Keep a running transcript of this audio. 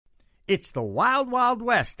It's the wild, wild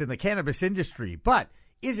west in the cannabis industry, but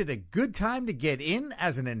is it a good time to get in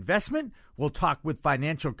as an investment? We'll talk with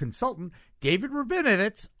financial consultant David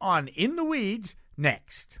Rabinovitz on In the Weeds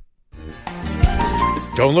next.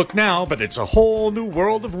 Don't look now, but it's a whole new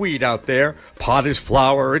world of weed out there. Pot is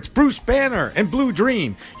flower, it's Bruce Banner and Blue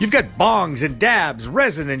Dream. You've got bongs and dabs,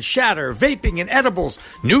 resin and shatter, vaping and edibles,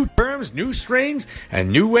 new terms, new strains,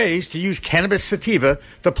 and new ways to use cannabis sativa,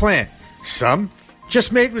 the plant. Some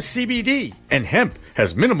just made with CBD, and hemp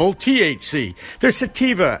has minimal THC. There's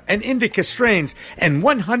sativa and indica strains and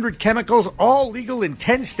 100 chemicals, all legal in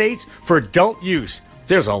 10 states for adult use.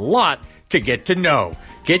 There's a lot to get to know.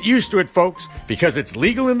 Get used to it, folks, because it's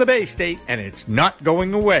legal in the Bay State and it's not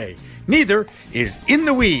going away. Neither is In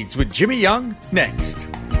the Weeds with Jimmy Young next.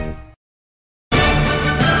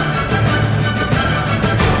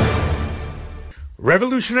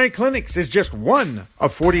 Revolutionary Clinics is just one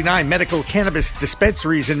of 49 medical cannabis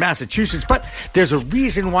dispensaries in Massachusetts, but there's a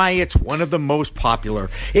reason why it's one of the most popular.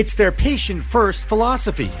 It's their patient-first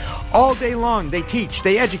philosophy. All day long, they teach,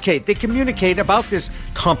 they educate, they communicate about this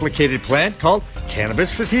complicated plant called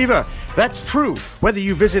cannabis sativa. That's true whether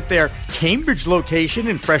you visit their Cambridge location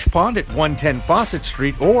in Fresh Pond at 110 Fawcett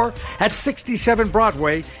Street or at 67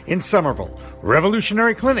 Broadway in Somerville.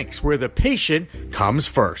 Revolutionary Clinics, where the patient comes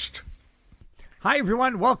first. Hi,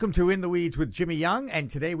 everyone. Welcome to In the Weeds with Jimmy Young. And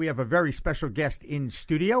today we have a very special guest in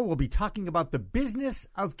studio. We'll be talking about the business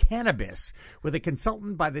of cannabis with a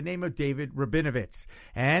consultant by the name of David Rabinovitz.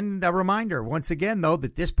 And a reminder, once again, though,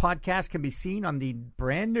 that this podcast can be seen on the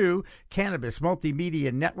brand new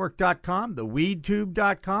CannabisMultimediaNetwork.com,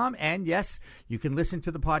 theweedtube.com. And yes, you can listen to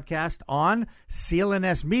the podcast on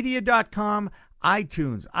CLNSmedia.com,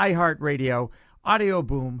 iTunes, iHeartRadio, Audio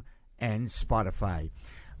Boom, and Spotify.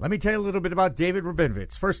 Let me tell you a little bit about David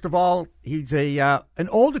Rabinovitz. First of all, he's an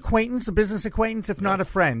old acquaintance, a business acquaintance, if not a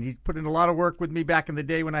friend. He's put in a lot of work with me back in the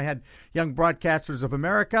day when I had Young Broadcasters of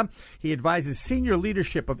America. He advises senior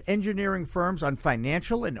leadership of engineering firms on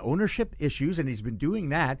financial and ownership issues, and he's been doing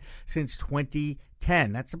that since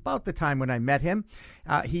 2010. That's about the time when I met him.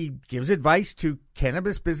 He gives advice to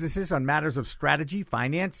cannabis businesses on matters of strategy,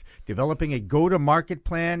 finance, developing a go-to-market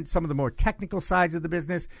plan, some of the more technical sides of the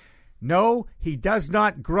business. No, he does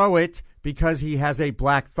not grow it because he has a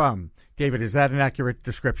black thumb. David, is that an accurate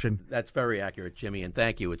description? That's very accurate, Jimmy, and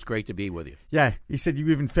thank you. It's great to be with you. Yeah, he said you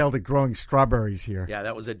even failed at growing strawberries here. Yeah,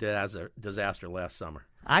 that was a disaster last summer.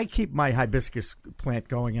 I keep my hibiscus plant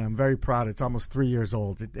going, and I'm very proud. It's almost 3 years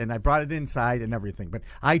old, and I brought it inside and everything. But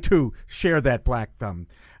I, too, share that black thumb.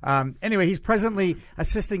 Anyway, he's presently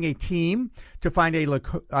assisting a team to find a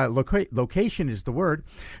location is the word,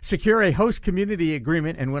 secure a host community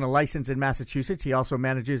agreement, and win a license in Massachusetts. He also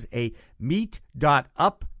manages a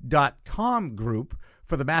meet.up.com group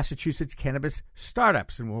for the Massachusetts cannabis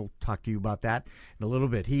startups, and we'll talk to you about that in a little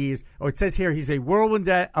bit. It says here he's a whirlwind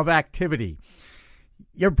of activity.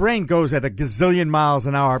 Your brain goes at a gazillion miles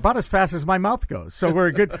an hour, about as fast as my mouth goes. So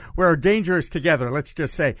we're dangerous together, let's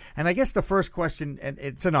just say. And I guess the first question, and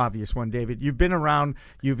it's an obvious one, David. You've been around.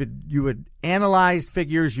 You had analyzed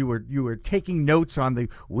figures. You were taking notes on the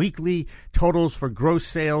weekly totals for gross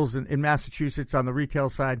sales in Massachusetts on the retail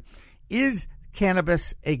side. Is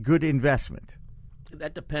cannabis a good investment?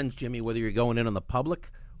 That depends, Jimmy, whether you're going in on the public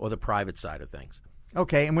or the private side of things.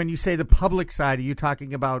 Okay, and when you say the public side, are you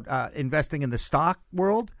talking about investing in the stock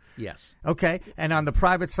world? Yes. Okay, and on the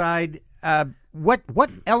private side, what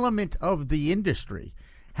element of the industry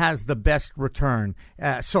has the best return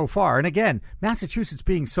so far? And again, Massachusetts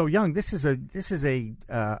being so young, this is a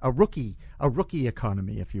rookie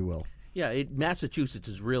economy, if you will. Yeah, Massachusetts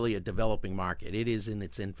is really a developing market. It is in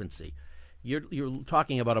its infancy. You're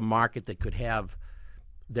talking about a market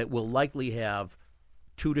that will likely have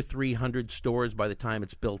 200 to 300 stores by the time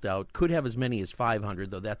it's built out. Could have as many as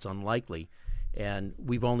 500, though that's unlikely. And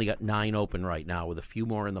we've only got 9 open right now, with a few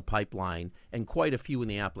more in the pipeline and quite a few in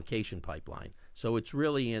the application pipeline. So it's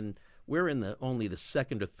really we're in only the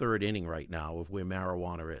second or third inning right now of where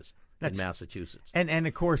marijuana is in Massachusetts. And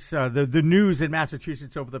of course, the news in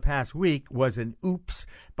Massachusetts over the past week was an oops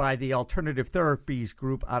by the Alternative Therapies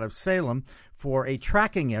Group out of Salem for a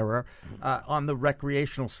tracking error on the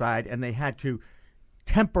recreational side, and they had to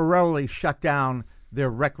temporarily shut down their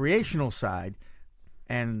recreational side.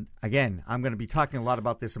 And again, I'm going to be talking a lot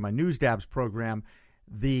about this in my News Dabs program.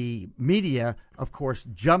 The media, of course,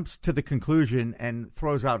 jumps to the conclusion and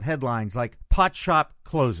throws out headlines like pot shop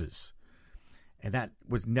closes. And that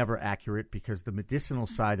was never accurate because the medicinal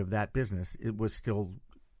side of that business, it was still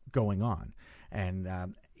going on. And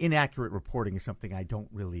inaccurate reporting is something I don't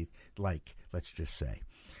really like, let's just say.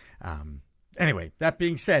 Anyway, that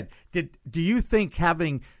being said, do you think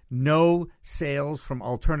having no sales from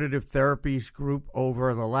Alternative Therapies Group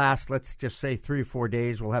over the last, let's just say, 3 or 4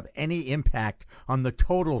 days will have any impact on the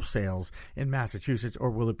total sales in Massachusetts,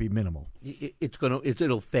 or will it be minimal?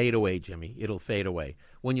 It'll fade away, Jimmy. It'll fade away.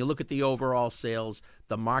 When you look at the overall sales,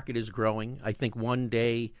 the market is growing. I think one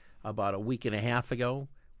day, about a week and a half ago,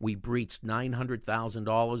 we breached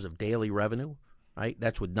 $900,000 of daily revenue. Right,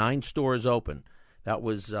 that's with 9 stores open. That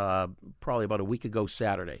was probably about a week ago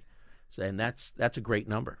Saturday. And that's a great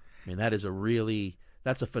number. I mean,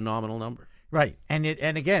 that's a phenomenal number. Right. And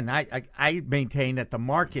again, I maintain that the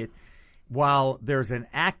market, while there's an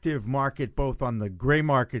active market both on the gray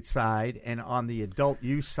market side and on the adult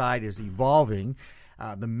use side is evolving,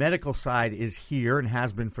 the medical side is here and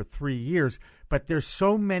has been for 3 years. But there's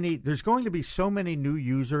going to be so many new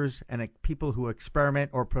users and people who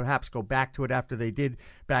experiment or perhaps go back to it after they did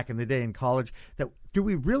back in the day in college, that do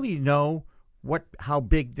we really know how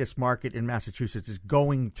big this market in Massachusetts is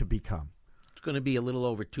going to become? It's going to be a little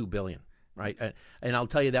over $2 billion, right? And I'll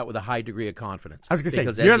tell you that with a high degree of confidence. I was going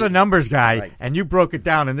to say, you're the numbers guy, right, and you broke it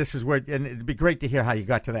down, and this is and it'd be great to hear how you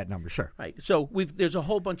got to that number. Sure. Right. So there's a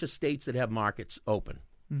whole bunch of states that have markets open.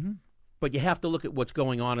 Mm-hmm. But you have to look at what's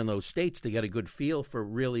going on in those states to get a good feel for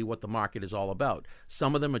really what the market is all about.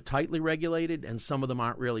 Some of them are tightly regulated, and some of them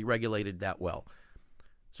aren't really regulated that well.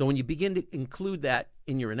 So when you begin to include that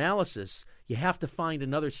in your analysis, you have to find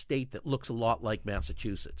another state that looks a lot like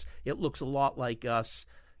Massachusetts. It looks a lot like us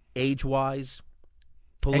age-wise,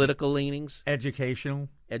 political leanings.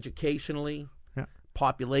 Educationally, yeah,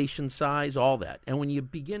 population size, all that. And when you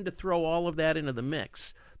begin to throw all of that into the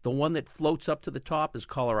mix, the one that floats up to the top is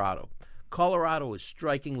Colorado. Colorado is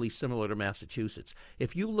strikingly similar to Massachusetts.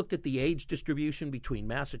 If you looked at the age distribution between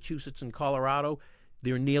Massachusetts and Colorado,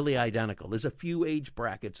 they're nearly identical. There's a few age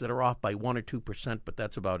brackets that are off by 1 or 2%, but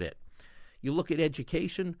that's about it. You look at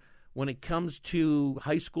education, when it comes to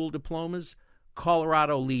high school diplomas,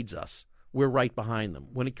 Colorado leads us. We're right behind them.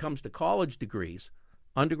 When it comes to college degrees,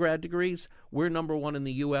 undergrad degrees, we're number 1 in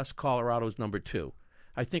the U.S., Colorado's number 2.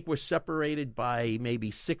 I think we're separated by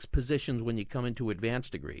maybe 6 positions when you come into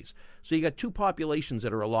advanced degrees. So you got 2 populations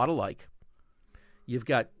that are a lot alike. You've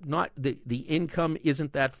got not the income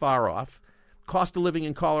isn't that far off. Cost of living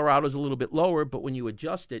in Colorado is a little bit lower, but when you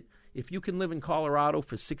adjust it, if you can live in Colorado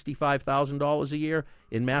for $65,000 a year,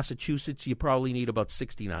 in Massachusetts you probably need about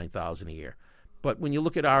 $69,000 a year. But when you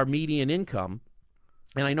look at our median income,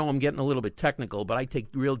 and I know I'm getting a little bit technical, but I take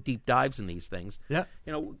real deep dives in these things. Yeah.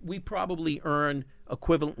 We probably earn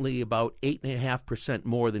equivalently about 8.5%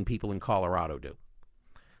 more than people in Colorado do.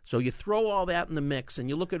 So you throw all that in the mix and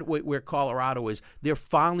you look at where Colorado is, they're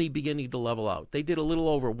finally beginning to level out. They did a little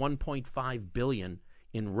over $1.5 billion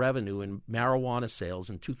in revenue in marijuana sales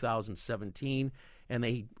in 2017, and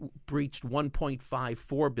they breached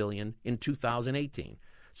 $1.54 billion in 2018.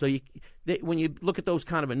 So when you look at those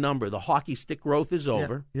kind of a number, the hockey stick growth is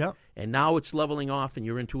over, and now it's leveling off and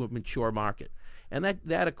you're into a mature market. And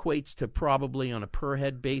that equates to probably on a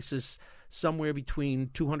per-head basis somewhere between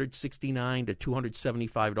 $269 to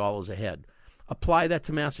 $275 a head. Apply that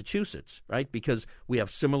to Massachusetts, right? Because we have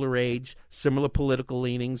similar age, similar political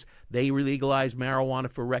leanings. They legalized marijuana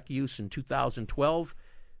for rec use in 2012,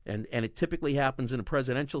 and it typically happens in a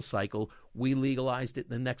presidential cycle. We legalized it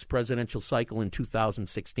in the next presidential cycle in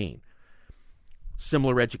 2016.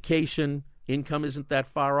 Similar education, income isn't that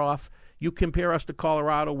far off. You compare us to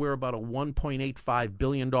Colorado, we're about a $1.85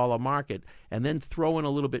 billion market, and then throw in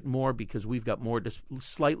a little bit more because we've got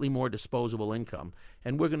slightly more disposable income,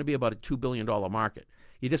 and we're going to be about a $2 billion market.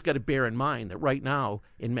 You just got to bear in mind that right now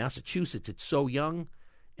in Massachusetts it's so young,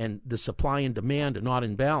 and the supply and demand are not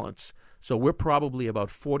in balance, so we're probably about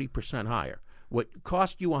 40% higher. What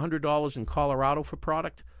cost you $100 in Colorado for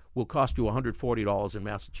product will cost you $140 in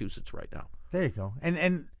Massachusetts right now. There you go.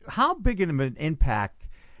 And how big of an impact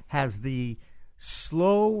has the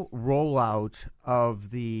slow rollout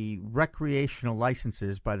of the recreational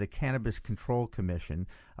licenses by the Cannabis Control Commission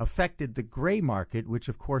affected the gray market, which,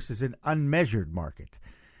 of course, is an unmeasured market?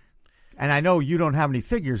 And I know you don't have any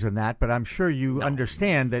figures on that, but I'm sure you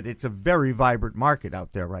understand that it's a very vibrant market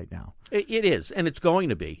out there right now. It is, and it's going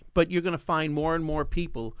to be. But you're going to find more and more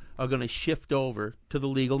people are going to shift over to the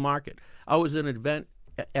legal market. I was at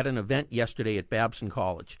an event yesterday at Babson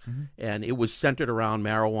College, and it was centered around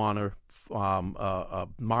marijuana, a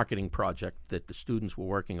marketing project that the students were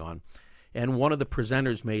working on. And one of the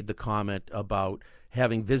presenters made the comment about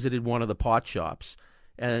having visited one of the pot shops,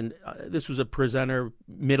 and this was a presenter,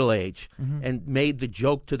 middle age, and made the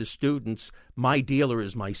joke to the students, my dealer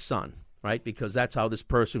is my son, right? Because that's how this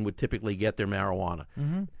person would typically get their marijuana.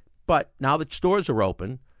 But now that stores are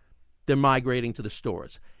open, they're migrating to the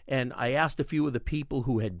stores. And I asked a few of the people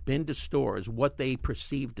who had been to stores what they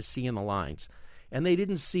perceived to see in the lines. And they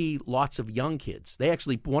didn't see lots of young kids. They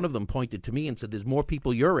actually, one of them pointed to me and said, there's more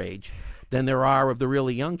people your age than there are of the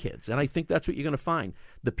really young kids. And I think that's what you're going to find.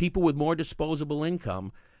 The people with more disposable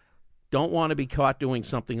income don't want to be caught doing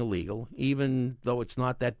something illegal, even though it's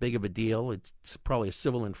not that big of a deal. It's probably a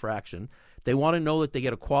civil infraction. They want to know that they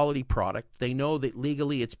get a quality product. They know that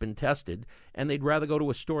legally it's been tested, and they'd rather go to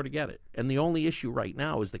a store to get it. And the only issue right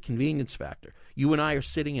now is the convenience factor. You and I are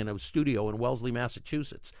sitting in a studio in Wellesley,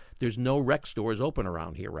 Massachusetts. There's no rec stores open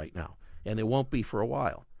around here right now, and there won't be for a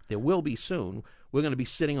while. There will be soon. We're going to be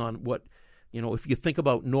sitting on what, if you think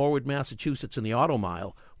about Norwood, Massachusetts and the Auto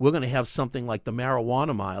Mile, we're going to have something like the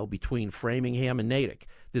Marijuana Mile between Framingham and Natick.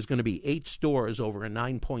 There's going to be 8 stores over a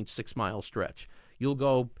 9.6-mile stretch. You'll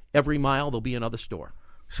go every mile, there'll be another store.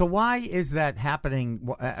 So why is that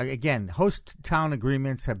happening? Again, host town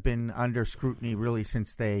agreements have been under scrutiny really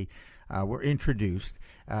since they were introduced.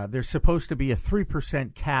 There's supposed to be a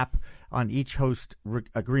 3% cap on each host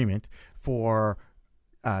agreement for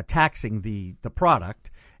taxing the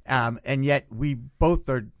product, and yet we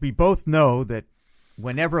both know that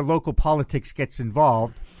whenever local politics gets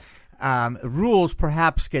involved, rules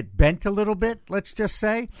perhaps get bent a little bit, let's just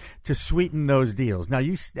say, to sweeten those deals. Now,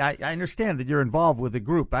 I understand that you're involved with a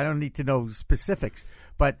group. I don't need to know specifics,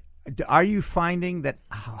 but are you finding that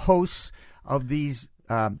hosts of these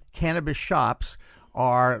cannabis shops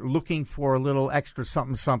are looking for a little extra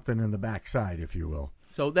something in the backside, if you will?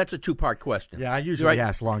 So that's a 2-part question. Yeah, I usually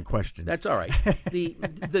ask long questions. That's all right.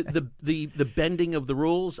 The bending of the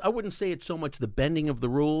rules, I wouldn't say it's so much the bending of the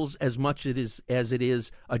rules as much as it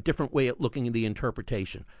is a different way at looking at the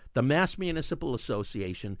interpretation. The Mass Municipal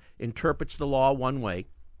Association interprets the law one way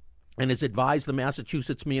and has advised the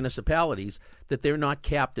Massachusetts municipalities that they're not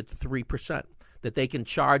capped at the 3%, that they can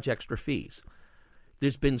charge extra fees.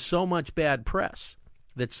 There's been so much bad press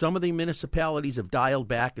that some of the municipalities have dialed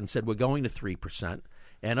back and said we're going to 3%.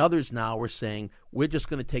 And others now are saying, we're just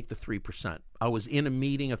going to take the 3%. I was in a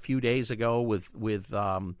meeting a few days ago with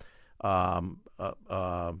a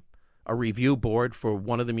review board for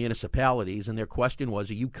one of the municipalities, and their question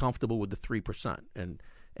was, are you comfortable with the 3%?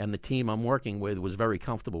 And the team I'm working with was very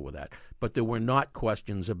comfortable with that. But there were not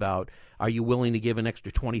questions about, are you willing to give an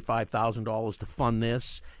extra $25,000 to fund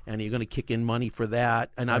this? And are you going to kick in money for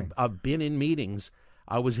that? And right. I've been in meetings.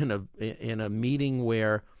 I was in a meeting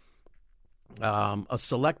where a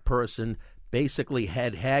select person basically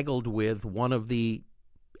had haggled with one of the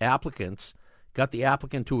applicants, got the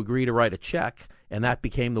applicant to agree to write a check, and that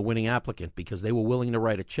became the winning applicant because they were willing to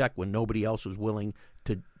write a check when nobody else was willing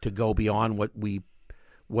to go beyond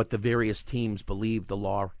what the various teams believed the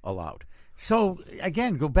law allowed. So,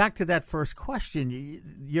 again, go back to that first question.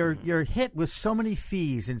 You're hit with so many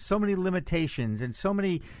fees and so many limitations and so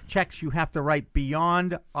many checks you have to write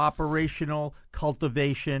beyond operational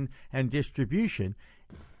cultivation and distribution.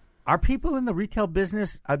 Are people in the retail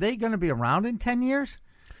business, are they going to be around in 10 years?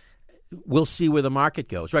 We'll see where the market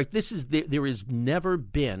goes. Right? There has never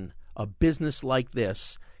been a business like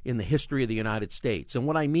this in the history of the United States. And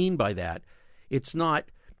what I mean by that,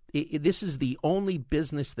 this is the only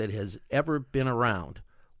business that has ever been around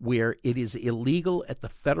where it is illegal at the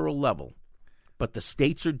federal level, but the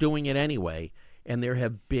states are doing it anyway, and there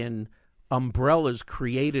have been umbrellas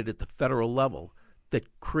created at the federal level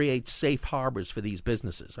that create safe harbors for these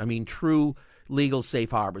businesses. I mean, true legal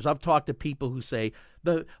safe harbors. I've talked to people who say,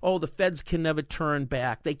 the feds can never turn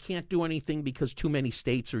back. They can't do anything because too many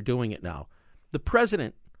states are doing it now. The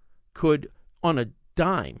president could, on a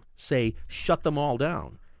dime, say, shut them all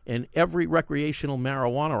down. And every recreational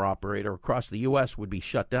marijuana operator across the U.S. would be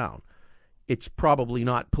shut down. It's probably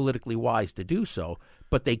not politically wise to do so,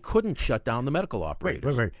 but they couldn't shut down the medical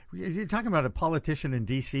operators. Wait. You're talking about a politician in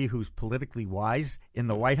D.C. who's politically wise in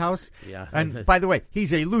the White House? Yeah. And by the way,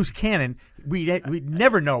 he's a loose cannon. We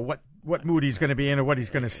never know what mood he's going to be in or what he's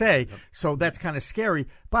going to say, so that's kind of scary.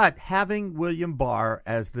 But having William Barr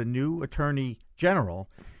as the new Attorney General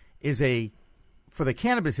is for the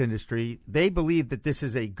cannabis industry, they believe that this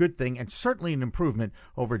is a good thing and certainly an improvement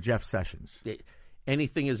over Jeff Sessions.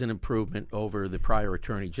 Anything is an improvement over the prior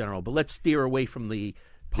Attorney General, but let's steer away from the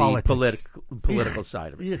political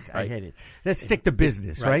side of it. I hate it. Let's stick to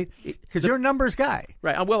business, right? Because you're a numbers guy.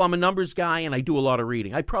 Right. Well, I'm a numbers guy, and I do a lot of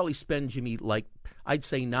reading. I probably spend, Jimmy, I'd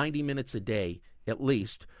say 90 minutes a day at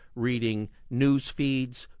least reading news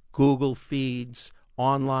feeds, Google feeds,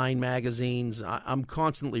 online magazines. I'm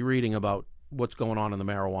constantly reading about what's going on in the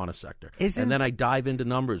marijuana sector. And then I dive into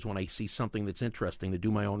numbers when I see something that's interesting to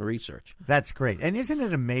do my own research. That's great. And isn't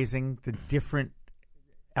it amazing the different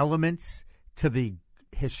elements to the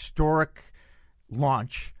historic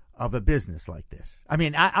launch of a business like this? I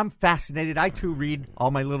mean, I'm fascinated. I too read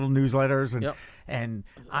all my little newsletters, and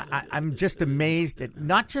I'm just amazed at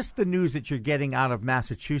not just the news that you're getting out of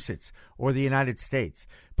Massachusetts or the United States,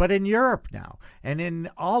 but in Europe now and in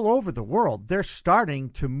all over the world. They're starting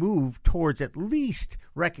to move towards at least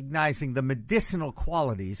recognizing the medicinal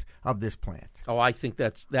qualities of this plant. Oh, I think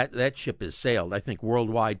that ship has sailed. I think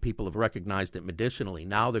worldwide people have recognized it medicinally.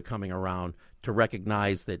 Now they're coming around to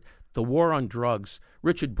recognize that the war on drugs,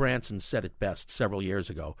 Richard Branson said it best several years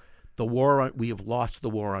ago, we have lost the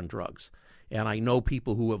war on drugs. And I know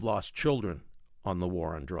people who have lost children on the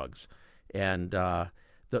war on drugs. And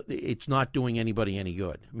it's not doing anybody any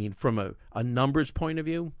good. I mean, from a numbers point of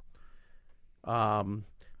view,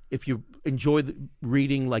 if you enjoy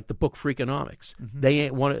reading like the book Freakonomics,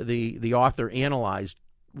 the author analyzed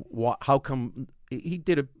how come he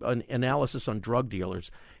did an analysis on drug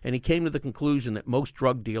dealers, and he came to the conclusion that most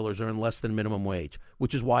drug dealers earn less than minimum wage,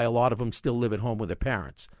 which is why a lot of them still live at home with their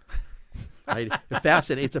parents. Right?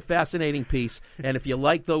 It's a fascinating piece, and if you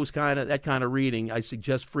like that kind of reading, I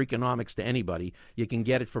suggest Freakonomics to anybody. You can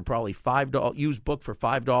get it for probably $5, used book for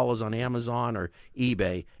 $5 on Amazon or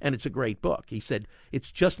eBay, and it's a great book. He said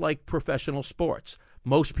it's just like professional sports.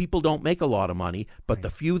 Most people don't make a lot of money, but the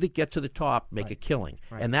few that get to the top make a killing.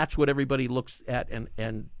 Right. And that's what everybody looks at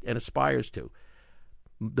and aspires to.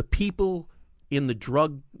 The people in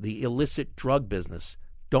the illicit drug business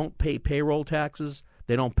don't pay payroll taxes,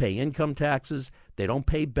 they don't pay income taxes, they don't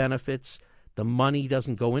pay benefits, the money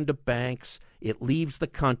doesn't go into banks, it leaves the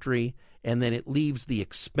country, and then it leaves the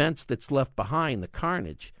expense that's left behind, the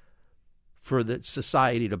carnage, for the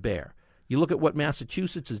society to bear. You look at what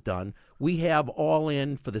Massachusetts has done. We have all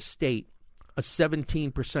in for the state a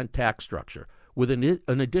 17% tax structure with an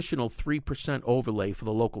additional 3% overlay for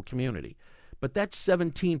the local community. But that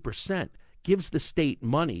 17% gives the state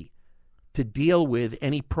money to deal with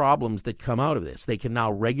any problems that come out of this. They can now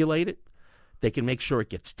regulate it. They can make sure it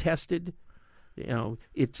gets tested. You know,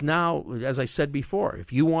 it's now, as I said before,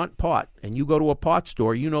 if you want pot and you go to a pot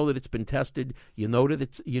store, you know that it's been tested. You know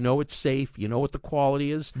that it's safe. You know what the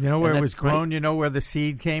quality is. You know where it was grown. Right. You know where the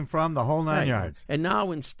seed came from. The whole nine yards. And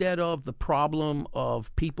now, instead of the problem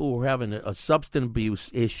of people who are having a substance abuse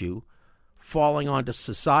issue falling onto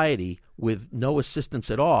society with no assistance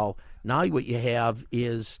at all, now what you have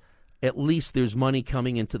is at least there's money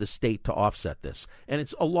coming into the state to offset this. And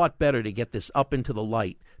it's a lot better to get this up into the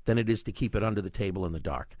light than it is to keep it under the table in the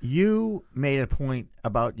dark. You made a point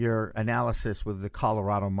about your analysis with the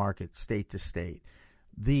Colorado market, state to state.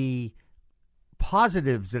 The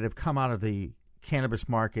positives that have come out of the cannabis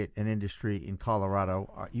market and industry in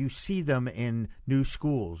Colorado, you see them in new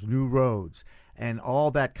schools, new roads, and all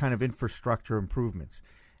that kind of infrastructure improvements.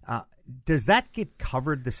 Does that get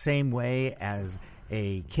covered the same way as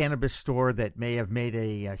a cannabis store that may have made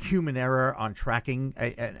a human error on tracking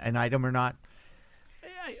an item or not?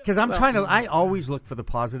 Because I always look for the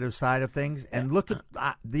positive side of things and look at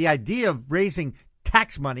the idea of raising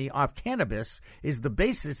tax money off cannabis is the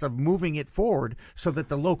basis of moving it forward so that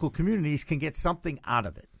the local communities can get something out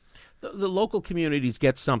of it. The local communities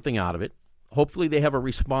get something out of it. Hopefully they have a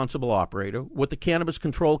responsible operator. What the Cannabis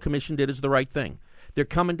Control Commission did is the right thing. They're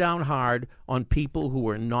coming down hard on people who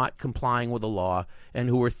are not complying with the law and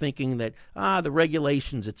who are thinking that, the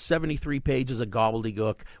regulations, it's 73 pages of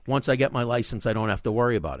gobbledygook. Once I get my license, I don't have to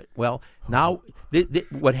worry about it. Well, now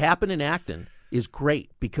what happened in Acton is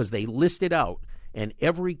great because they listed out, and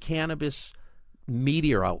every cannabis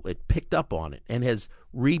media outlet picked up on it and has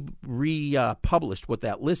republished what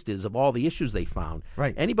that list is of all the issues they found.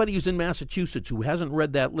 Right. Anybody who's in Massachusetts who hasn't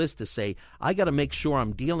read that list to say, I got to make sure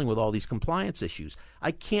I'm dealing with all these compliance issues.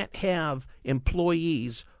 I can't have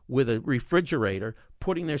employees with a refrigerator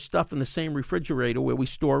putting their stuff in the same refrigerator where we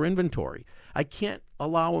store inventory. I can't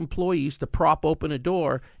allow employees to prop open a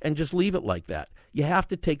door and just leave it like that. You have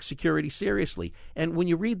to take security seriously. And when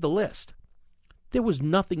you read the list, there was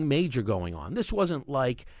nothing major going on. This wasn't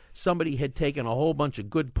like somebody had taken a whole bunch of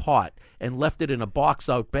good pot and left it in a box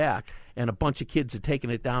out back and a bunch of kids had taken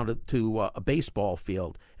it down to a baseball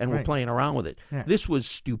field and were playing around with it. Yeah. This was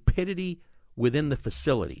stupidity within the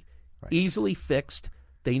facility. Right. Easily fixed.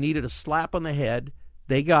 They needed a slap on the head.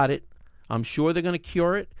 They got it. I'm sure they're going to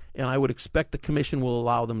cure it, and I would expect the commission will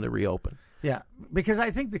allow them to reopen. Yeah, because I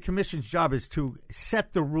think the commission's job is to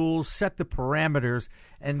set the rules, set the parameters,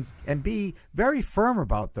 and be very firm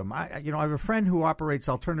about them. I have a friend who operates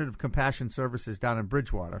Alternative Compassion Services down in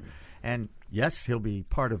Bridgewater, and yes, he'll be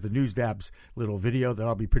part of the News Dabs little video that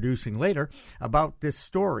I'll be producing later about this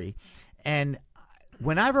story. And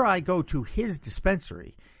whenever I go to his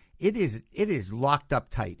dispensary, it is locked up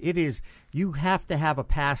tight. It is, you have to have a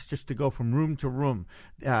pass just to go from room to room.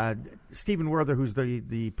 Stephen Werther, who's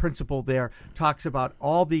the principal there, talks about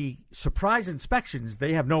all the surprise inspections.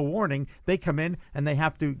 They have no warning. They come in and they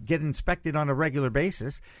have to get inspected on a regular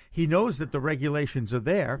basis. He knows that the regulations are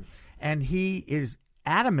there, and he is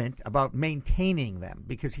adamant about maintaining them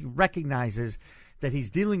because he recognizes that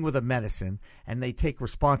he's dealing with a medicine, and they take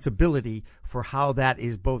responsibility for how that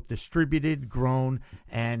is both distributed, grown,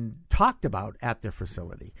 and talked about at their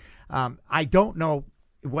facility. I don't know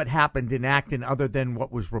what happened in Acton other than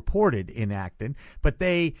what was reported in Acton, but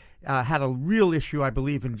they had a real issue, I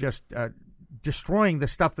believe, in just destroying the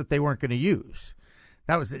stuff that they weren't going to use.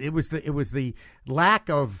 It was the lack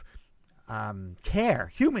of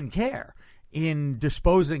care, human care, in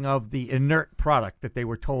disposing of the inert product that they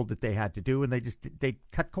were told that they had to do, and they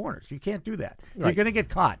cut corners. You can't do that. Right. You're going to get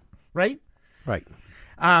caught, right? Right.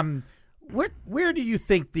 Where do you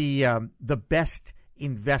think the best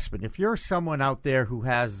investment, if you're someone out there who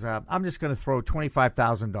has, I'm just going to throw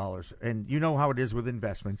 $25,000, and you know how it is with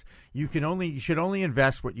investments. You should only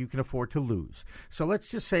invest what you can afford to lose. So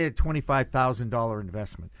let's just say a $25,000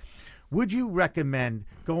 investment. Would you recommend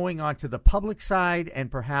going onto the public side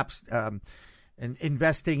and perhaps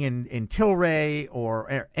investing in Tilray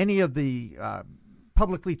or any of the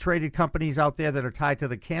publicly traded companies out there that are tied to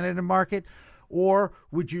the Canada market? Or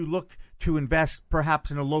would you look to invest perhaps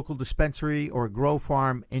in a local dispensary or a grow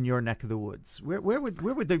farm in your neck of the woods? Where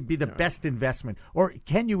would there be the best investment? Or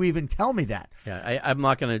can you even tell me that? Yeah, I'm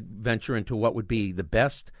not going to venture into what would be the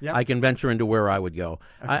best. Yep. I can venture into where I would go.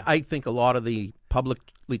 Okay. I think a lot of the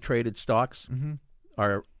publicly traded stocks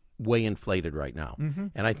are way inflated right now.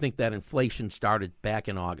 And I think that inflation started back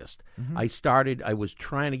in August. I was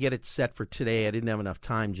trying to get it set for today. I didn't have enough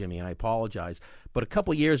time, Jimmy, and I apologize. But a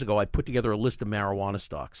couple of years ago, I put together a list of marijuana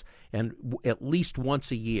stocks. And at least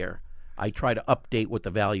once a year, I try to update what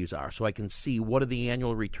the values are so I can see what are the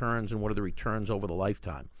annual returns and what are the returns over the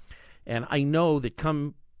lifetime. And I know that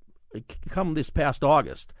come this past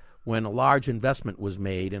August, when a large investment was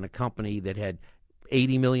made in a company that had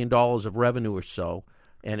 $80 million of revenue or so,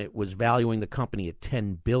 and it was valuing the company at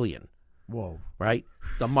 $10 billion. Whoa. Right?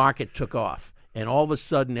 The market took off. And all of a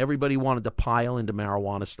sudden, everybody wanted to pile into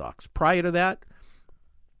marijuana stocks. Prior to that,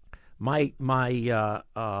 I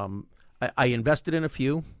invested in a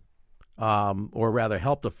few, or rather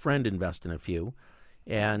helped a friend invest in a few.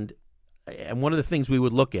 And one of the things we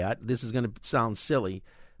would look at, this is going to sound silly,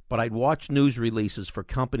 but I'd watch news releases for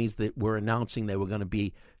companies that were announcing they were going to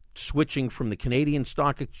be switching from the Canadian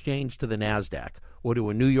Stock Exchange to the NASDAQ or to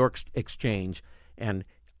a New York exchange. And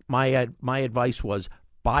my advice was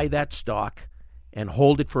buy that stock and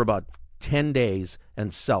hold it for about 10 days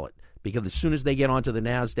and sell it. Because as soon as they get onto the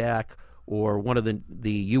NASDAQ or one of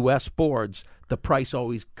the U.S. boards, the price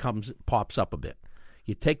always pops up a bit.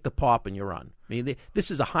 You take the pop and you run. I mean,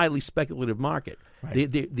 this is a highly speculative market.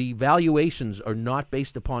 Right. The valuations are not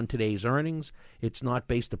based upon today's earnings. It's not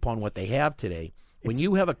based upon what they have today. When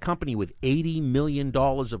you have a company with $80 million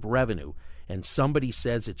of revenue and somebody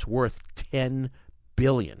says it's worth $10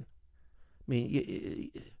 billion, I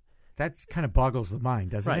mean, that kind of boggles the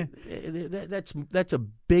mind, doesn't it? Right. That's a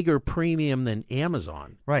bigger premium than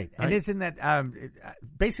Amazon. Right. And isn't that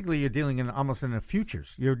basically you're dealing in almost in the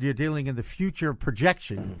futures. You're dealing in the future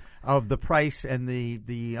projection of the price and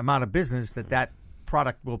the amount of business that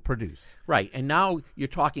product will produce. Right. And now you're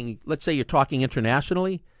talking, let's say you're talking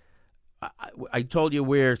internationally. I told you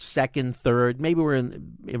we're second, third, maybe we're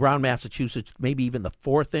around Massachusetts, maybe even the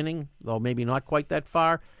fourth inning, though maybe not quite that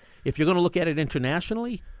far. If you're going to look at it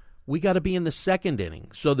internationally, we got to be in the second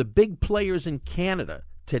inning. So the big players in Canada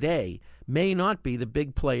today may not be the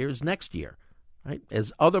big players next year, right?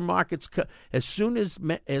 As other markets, as soon as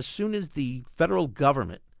the federal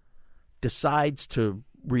government decides to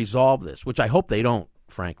resolve this, which I hope they don't,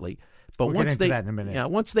 frankly. But we'll once get into that in a minute. Yeah,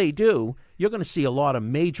 once they do, you're going to see a lot of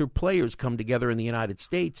major players come together in the United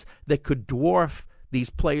States that could dwarf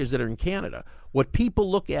these players that are in Canada. What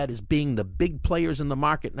people look at as being the big players in the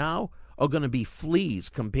market now are going to be fleas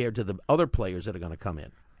compared to the other players that are going to come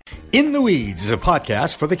in. In the Weeds is a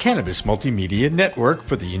podcast for the Cannabis Multimedia Network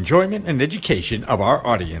for the enjoyment and education of our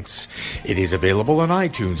audience. It is available on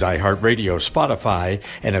iTunes, iHeartRadio, Spotify,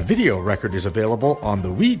 and a video record is available on the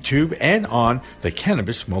WeedTube and on the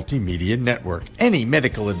Cannabis Multimedia Network. Any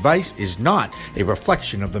medical advice is not a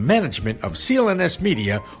reflection of the management of CLNS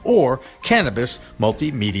Media or Cannabis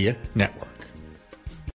Multimedia Network.